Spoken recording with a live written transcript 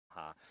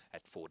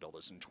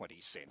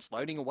$4.20.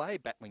 Loading away,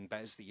 Battling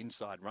Baz, the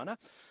inside runner.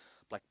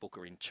 Black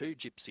Booker in 2,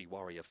 Gypsy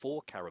Warrior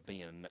 4,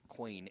 Caribbean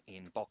Queen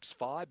in box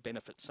 5,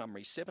 Benefit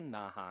Summary 7,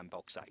 Naha in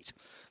box 8.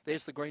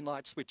 There's the green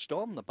light switched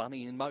on, the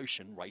bunny in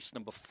motion, race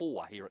number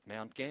 4 here at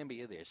Mount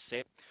Gambier. They're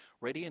set,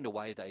 ready, and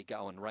away they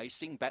go and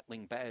racing.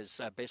 Battling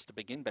Baz best to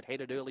begin, but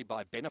headed early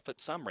by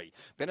Benefit Summary.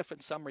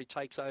 Benefit Summary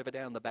takes over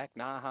down the back,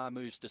 Naha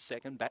moves to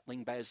second,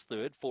 Battling Baz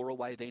third, 4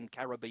 away then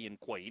Caribbean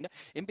Queen.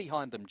 In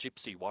behind them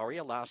Gypsy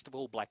Warrior, last of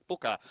all Black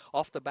Booker.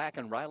 Off the back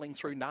and railing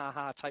through,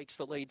 Naha takes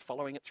the lead,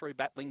 following it through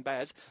Battling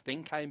Baz.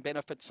 Then came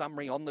Benefit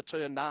Summary on the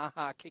turn.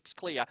 Naha kicks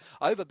clear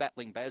over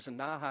Battling Baz, and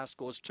Naha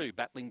scores 2.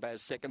 Battling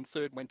Baz second,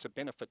 third went to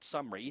Benefit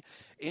Summary.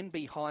 In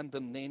behind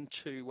them then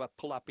to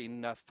pull up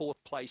in fourth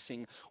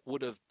placing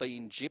would have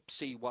been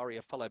Gypsy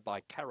Warrior, followed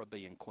by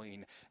Caribbean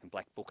Queen, and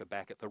Black Booker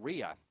back at the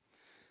rear.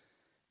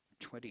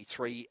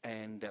 23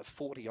 and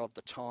 40 odd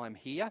the time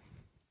here.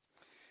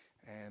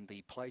 And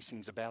the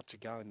placing's about to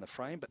go in the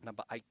frame, but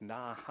number 8,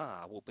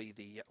 Naha, will be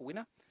the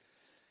winner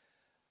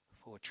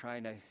for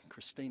trainer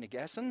Christina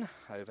Gasson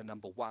over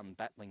number 1,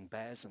 Battling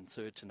Baz, and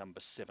third to number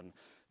 7,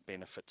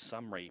 Benefit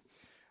Summary.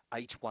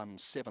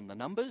 817 the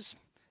numbers,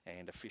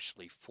 and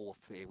officially fourth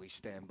there we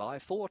stand by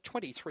for.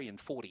 23 and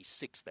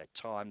 46 that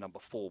time. Number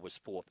 4 was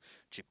fourth,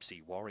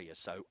 Gypsy Warrior.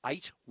 So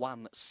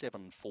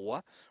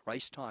 8174,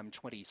 race time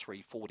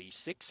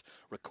 23:46,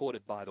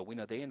 recorded by the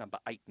winner there, number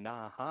 8,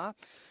 Naha.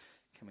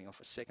 Coming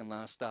off a second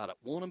last start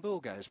at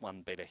Warrnambool, goes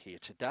one better here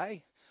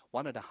today.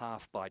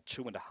 1.5 by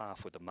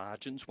 2.5 with the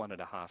margins, 1.5,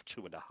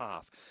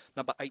 2.5.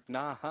 Number 8,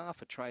 Naha,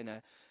 for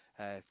trainer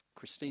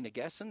Christina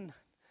Gasson.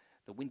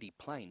 The Windy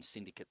Plains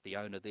Syndicate, the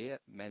owner there,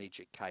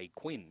 manager Kay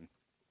Quinn.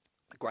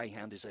 The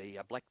greyhound is a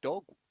black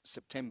dog,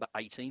 September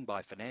 18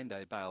 by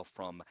Fernando Bale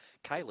from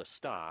Kayla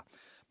Star.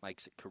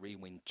 Makes it career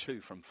win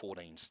 2 from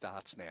 14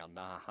 starts now.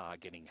 Naha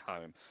getting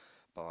home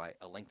by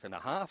a length and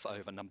a half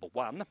over number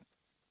 1.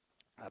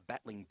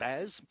 Battling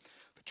Baz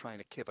for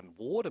trainer Kevin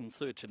Ward, and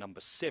third to number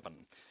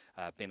 7,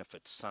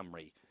 Benefit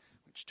Summary,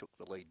 which took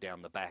the lead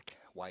down the back.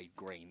 Wade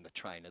Green, the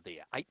trainer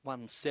there.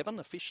 817,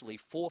 officially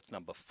fourth,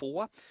 number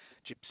 4,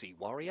 Gypsy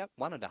Warrior.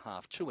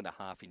 1.5,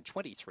 2.5 in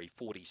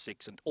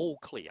 23:46, and all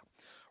clear.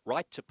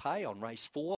 Right to pay on race 4.